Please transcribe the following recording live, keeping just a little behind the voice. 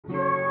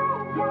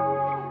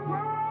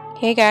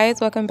Hey guys,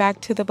 welcome back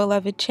to the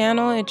beloved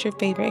channel. It's your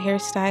favorite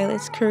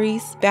hairstylist,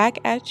 Carice, back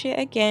at you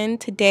again.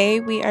 Today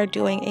we are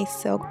doing a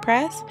silk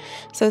press,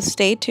 so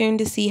stay tuned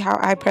to see how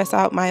I press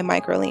out my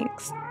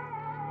microlinks.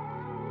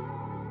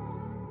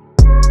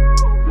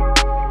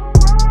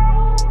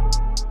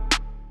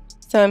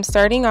 So I'm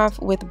starting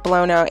off with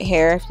blown out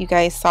hair. If you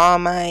guys saw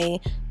my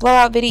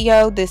blowout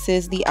video, this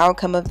is the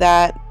outcome of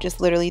that.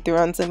 Just literally threw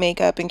on some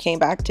makeup and came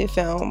back to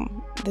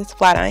film this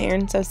flat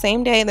iron. So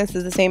same day, this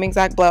is the same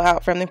exact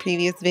blowout from the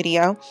previous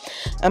video.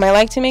 I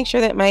like to make sure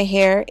that my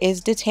hair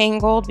is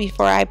detangled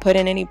before I put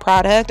in any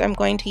product. I'm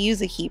going to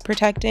use a heat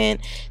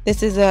protectant.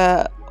 This is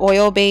a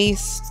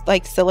oil-based,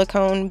 like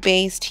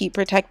silicone-based heat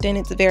protectant.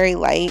 It's very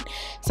light,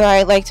 so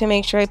I like to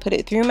make sure I put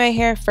it through my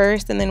hair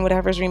first, and then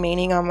whatever's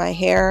remaining on my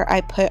hair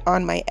I put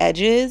on my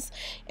edges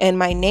and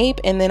my nape,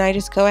 and then I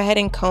just go ahead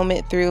and comb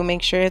it through,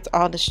 make sure it's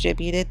all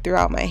distributed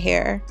throughout my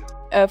hair.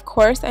 Of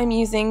course, I'm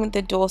using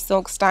the dual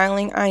silk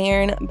styling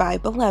iron by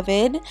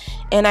Beloved,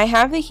 and I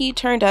have the heat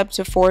turned up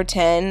to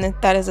 410.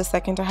 That is the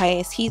second to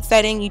highest heat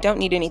setting. You don't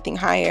need anything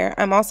higher.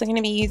 I'm also going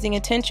to be using a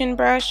tension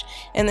brush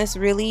and this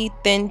really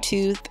thin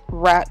tooth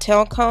rat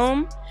tail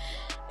comb.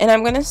 And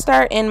I'm going to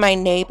start in my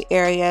nape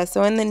area.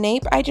 So in the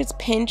nape, I just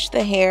pinch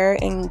the hair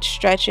and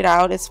stretch it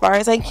out as far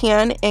as I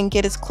can and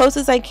get as close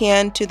as I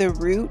can to the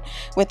root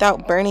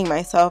without burning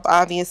myself,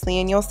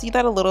 obviously. And you'll see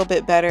that a little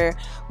bit better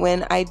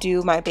when I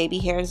do my baby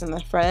hairs in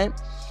the front.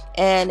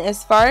 And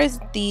as far as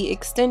the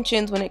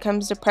extensions, when it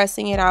comes to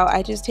pressing it out,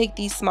 I just take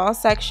these small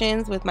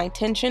sections with my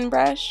tension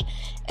brush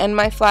and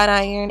my flat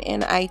iron,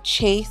 and I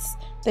chase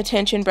the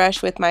tension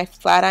brush with my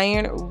flat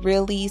iron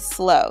really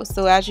slow.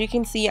 So as you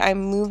can see,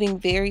 I'm moving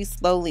very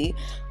slowly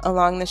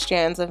along the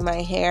strands of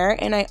my hair,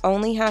 and I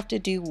only have to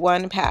do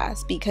one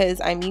pass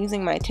because I'm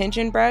using my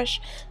tension brush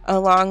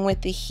along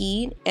with the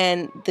heat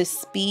and the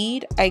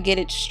speed. I get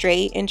it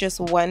straight in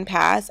just one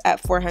pass at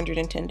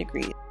 410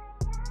 degrees.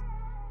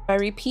 I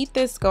repeat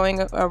this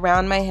going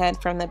around my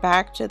head from the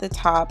back to the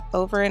top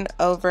over and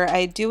over.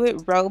 I do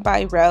it row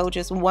by row,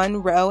 just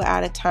one row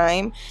at a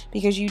time,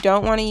 because you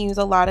don't want to use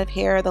a lot of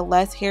hair. The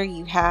less hair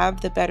you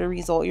have, the better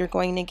result you're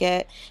going to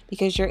get,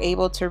 because you're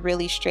able to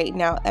really straighten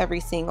out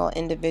every single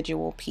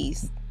individual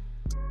piece.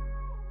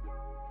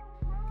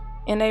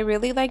 And I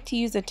really like to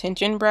use a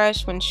tension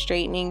brush when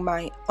straightening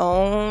my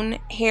own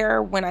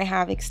hair when I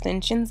have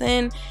extensions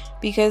in,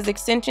 because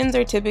extensions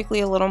are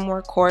typically a little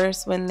more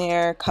coarse when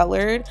they're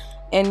colored,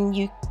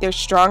 and they're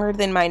stronger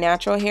than my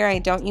natural hair. I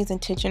don't use a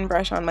tension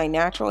brush on my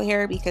natural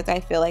hair because I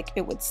feel like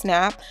it would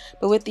snap,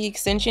 but with the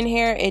extension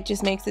hair, it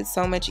just makes it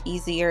so much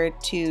easier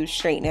to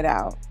straighten it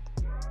out.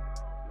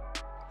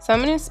 So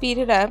I'm going to speed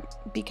it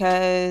up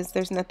because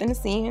there's nothing to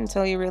see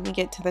until you really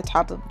get to the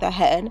top of the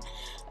head.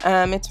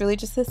 It's really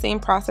just the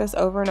same process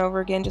over and over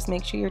again. Just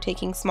make sure you're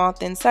taking small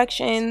thin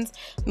sections.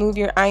 Move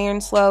your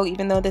iron slow.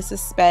 Even though this is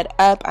sped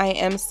up, I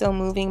am still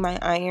moving my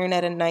iron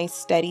at a nice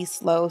steady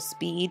slow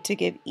speed to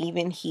give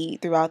even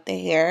heat throughout the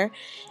hair.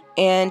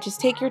 And just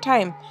take your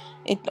time.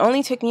 It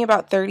only took me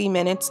about 30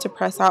 minutes to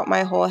press out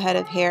my whole head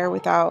of hair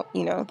without,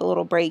 you know, the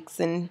little breaks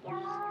and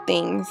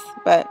things,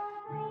 but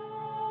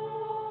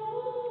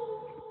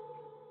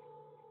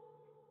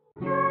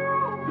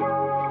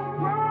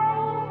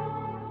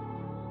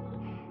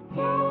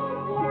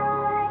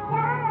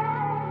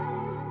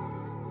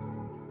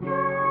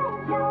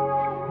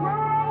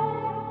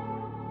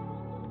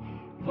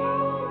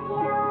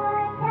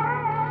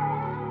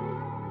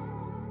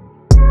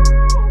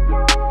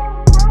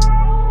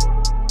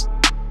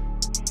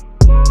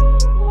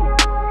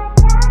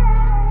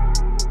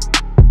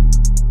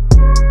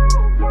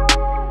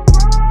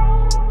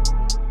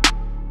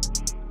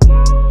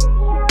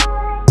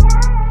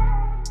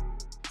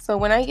so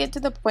when I get to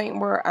the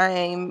point where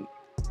I'm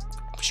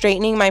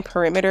straightening my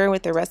perimeter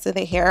with the rest of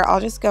the hair,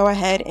 I'll just go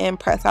ahead and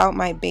press out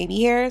my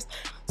baby hairs.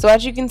 So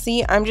as you can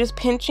see, I'm just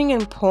pinching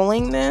and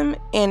pulling them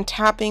and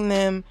tapping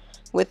them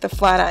with the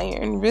flat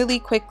iron really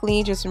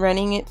quickly, just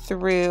running it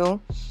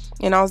through.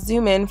 And I'll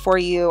zoom in for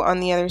you on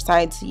the other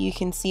side so you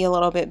can see a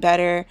little bit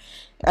better.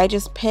 I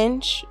just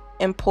pinch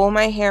and pull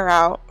my hair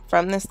out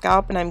from the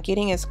scalp, and I'm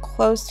getting as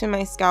close to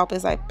my scalp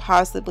as I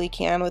possibly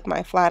can with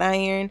my flat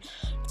iron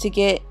to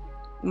get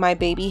my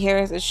baby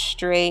hairs as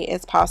straight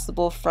as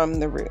possible from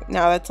the root.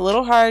 Now that's a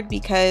little hard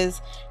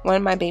because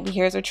one, my baby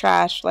hairs are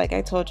trash, like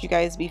I told you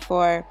guys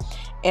before,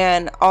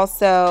 and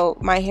also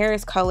my hair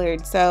is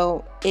colored,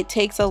 so it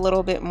takes a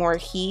little bit more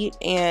heat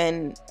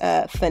and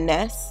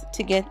finesse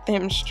to get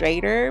them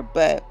straighter,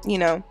 but you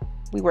know,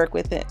 we work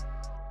with it.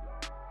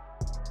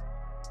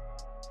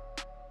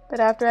 But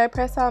after I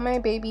press out my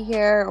baby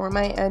hair or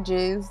my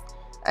edges,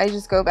 I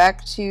just go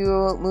back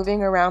to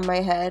moving around my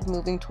head,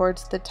 moving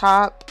towards the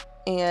top,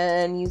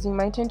 and using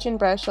my tension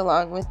brush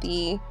along with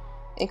the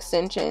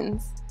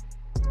extensions.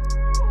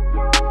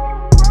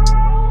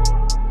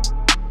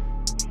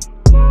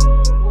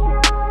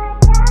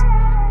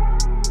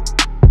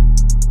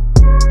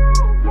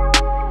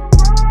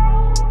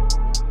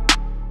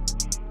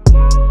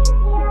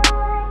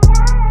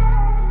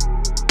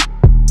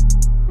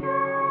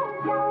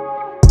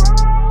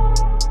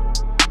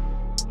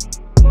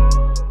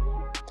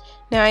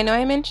 Now, I know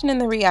I mentioned in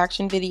the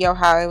reaction video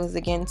how I was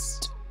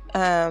against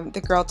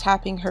the girl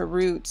tapping her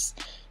roots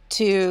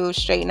to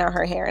straighten out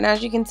her hair, and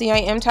as you can see, I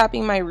am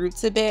tapping my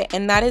roots a bit,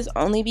 and that is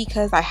only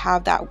because I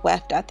have that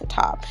weft at the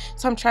top.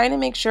 So I'm trying to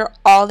make sure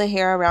all the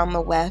hair around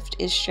the weft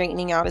is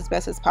straightening out as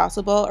best as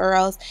possible, or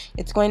else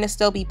it's going to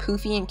still be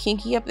poofy and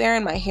kinky up there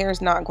and my hair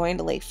is not going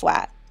to lay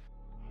flat.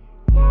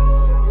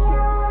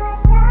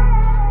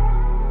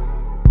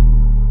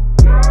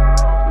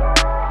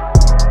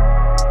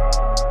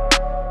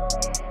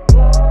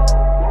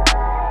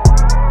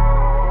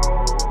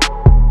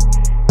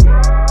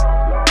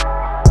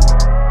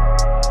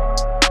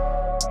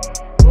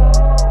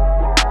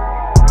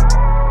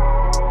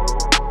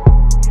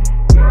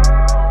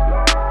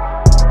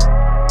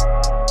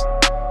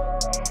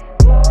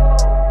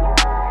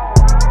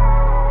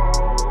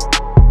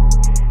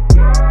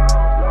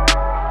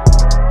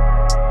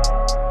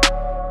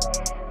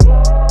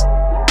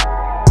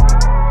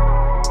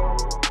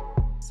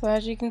 So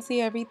as you can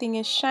see, everything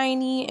is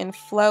shiny and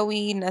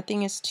flowy,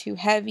 nothing is too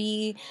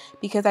heavy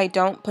because I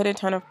don't put a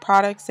ton of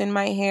products in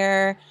my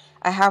hair.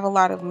 I have a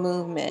lot of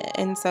movement,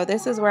 and so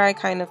this is where I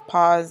kind of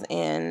pause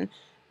and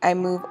I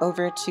move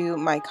over to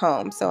my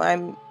comb. So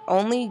I'm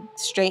only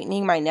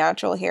straightening my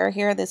natural hair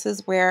here. This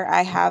is where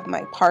I have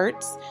my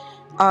parts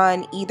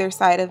on either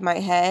side of my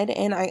head,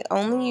 and I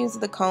only use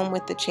the comb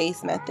with the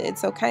chase method.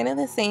 So kind of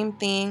the same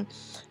thing.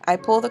 I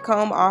pull the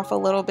comb off a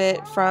little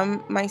bit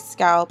from my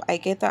scalp, I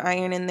get the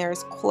iron in there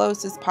as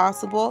close as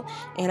possible,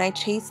 and I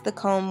chase the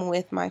comb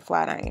with my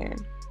flat iron.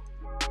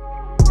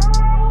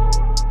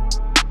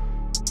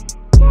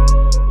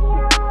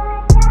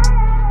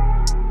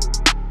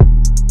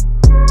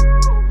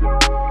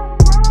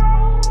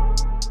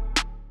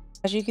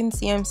 As you can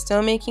see, I'm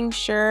still making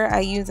sure I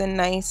use a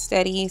nice,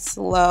 steady,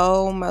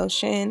 slow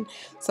motion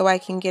so I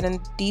can get a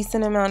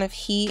decent amount of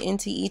heat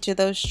into each of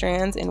those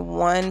strands in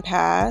one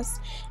pass,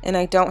 and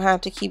I don't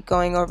have to keep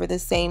going over the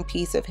same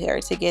piece of hair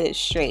to get it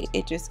straight.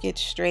 It just gets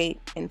straight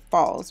and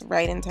falls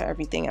right into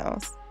everything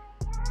else.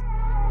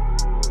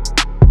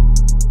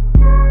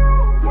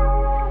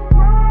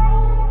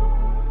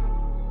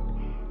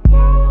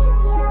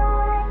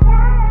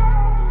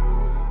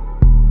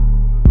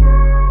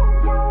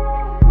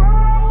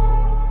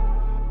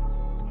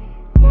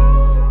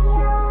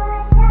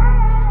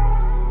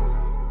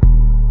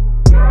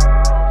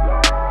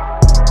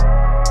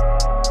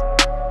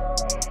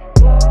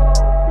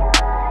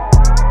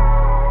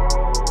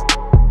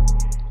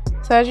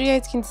 So as you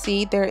guys can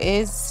see, there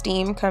is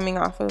steam coming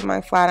off of my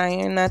flat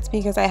iron. That's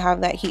because I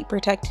have that heat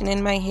protectant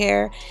in my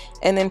hair,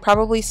 and then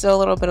probably still a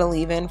little bit of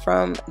leave-in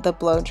from the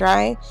blow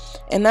dry,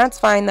 and that's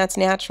fine, that's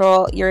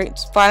natural. Your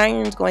flat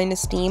iron is going to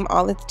steam.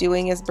 All it's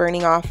doing is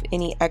burning off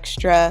any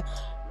extra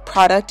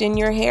product in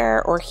your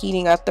hair or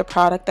heating up the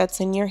product that's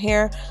in your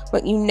hair.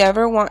 What you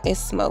never want is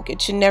smoke. It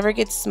should never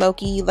get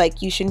smoky.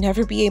 Like, you should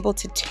never be able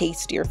to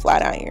taste your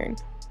flat iron.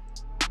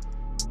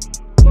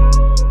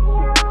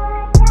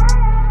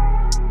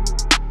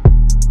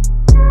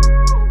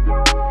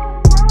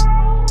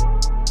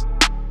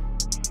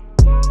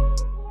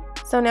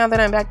 So now that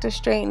I'm back to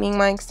straightening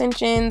my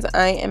extensions,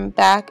 I am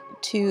back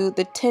to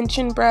the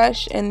tension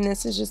brush, and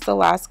this is just the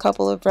last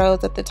couple of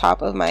rows at the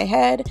top of my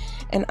head,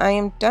 and I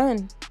am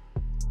done.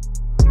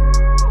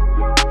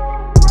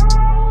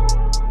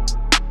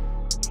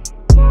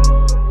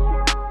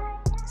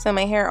 So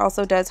my hair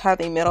also does have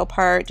a middle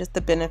part, just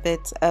the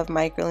benefits of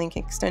Microlink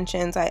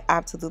extensions. I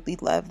absolutely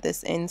love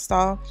this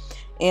install,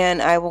 and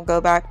I will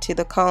go back to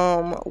the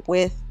comb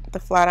with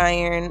the flat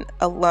iron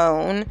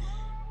alone.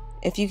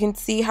 If you can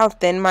see how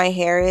thin my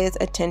hair is,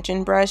 a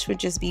tension brush would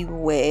just be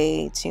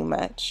way too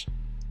much.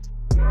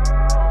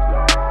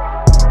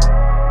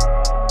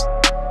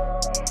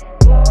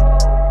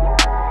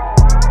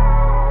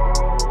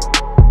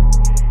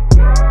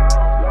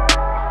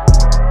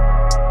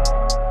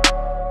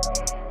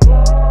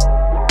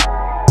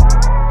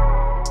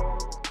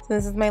 So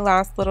this is my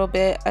last little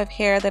bit of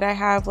hair that I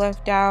have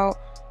left out.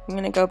 I'm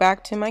going to go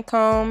back to my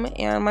comb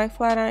and my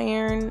flat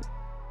iron,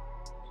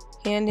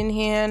 hand in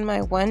hand, my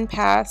one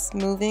pass,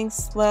 moving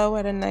slow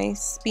at a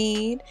nice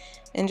speed,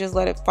 and just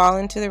let it fall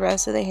into the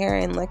rest of the hair,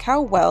 and look how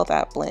well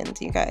that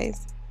blends, you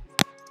guys.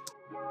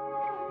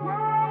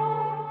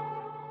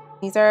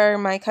 These are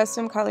my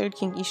custom colored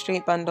kinky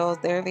straight bundles.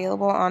 They're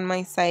available on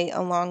my site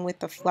along with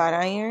the flat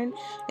iron,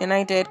 and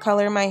I did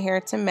color my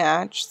hair to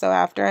match. So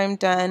after I'm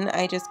done,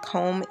 I just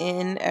comb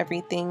in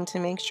everything to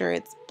make sure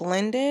it's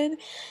blended,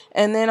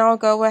 and then I'll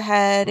go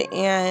ahead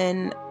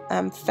and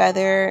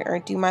feather or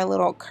do my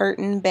little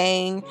curtain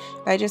bang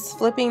by just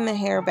flipping the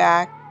hair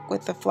back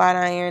with the flat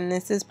iron.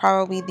 This is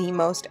probably the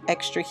most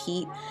extra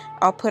heat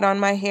I'll put on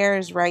my hair,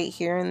 is right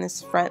here in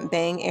this front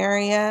bang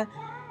area.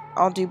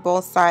 I'll do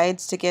both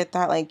sides to get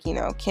that, like, you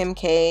know, Kim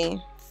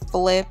K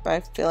flip.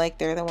 I feel like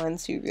they're the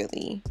ones who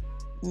really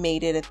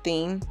made it a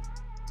thing.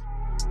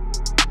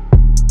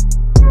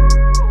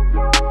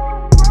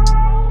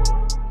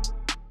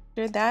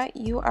 After that,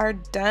 you are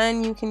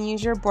done. You can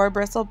use your boar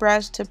bristle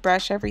brush to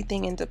brush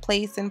everything into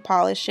place and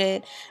polish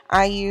it.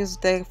 I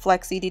used the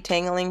flexi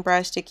detangling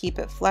brush to keep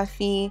it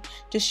fluffy.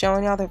 Just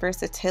showing y'all the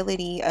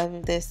versatility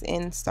of this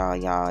install,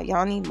 y'all.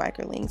 Y'all need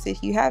microlinks.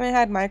 If you haven't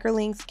had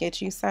microlinks,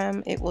 get you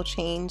some. It will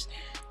change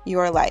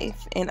your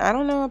life. And I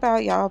don't know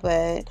about y'all,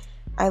 but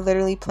I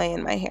literally play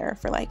in my hair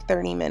for like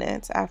 30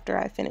 minutes after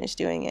I finish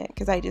doing it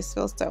because I just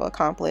feel so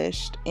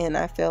accomplished and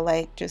I feel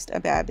like just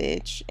a bad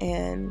bitch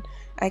and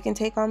I can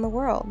take on the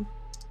world.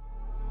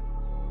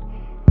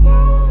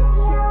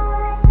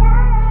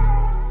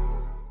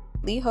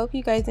 I hope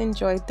you guys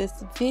enjoyed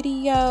this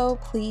video.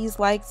 Please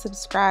like,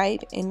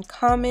 subscribe, and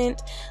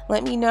comment.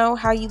 Let me know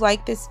how you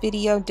like this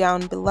video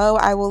down below.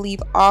 I will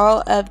leave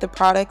all of the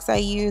products I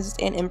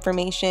used and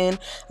information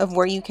of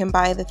where you can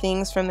buy the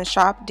things from the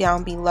shop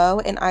down below,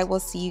 and I will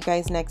see you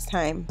guys next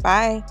time.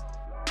 Bye.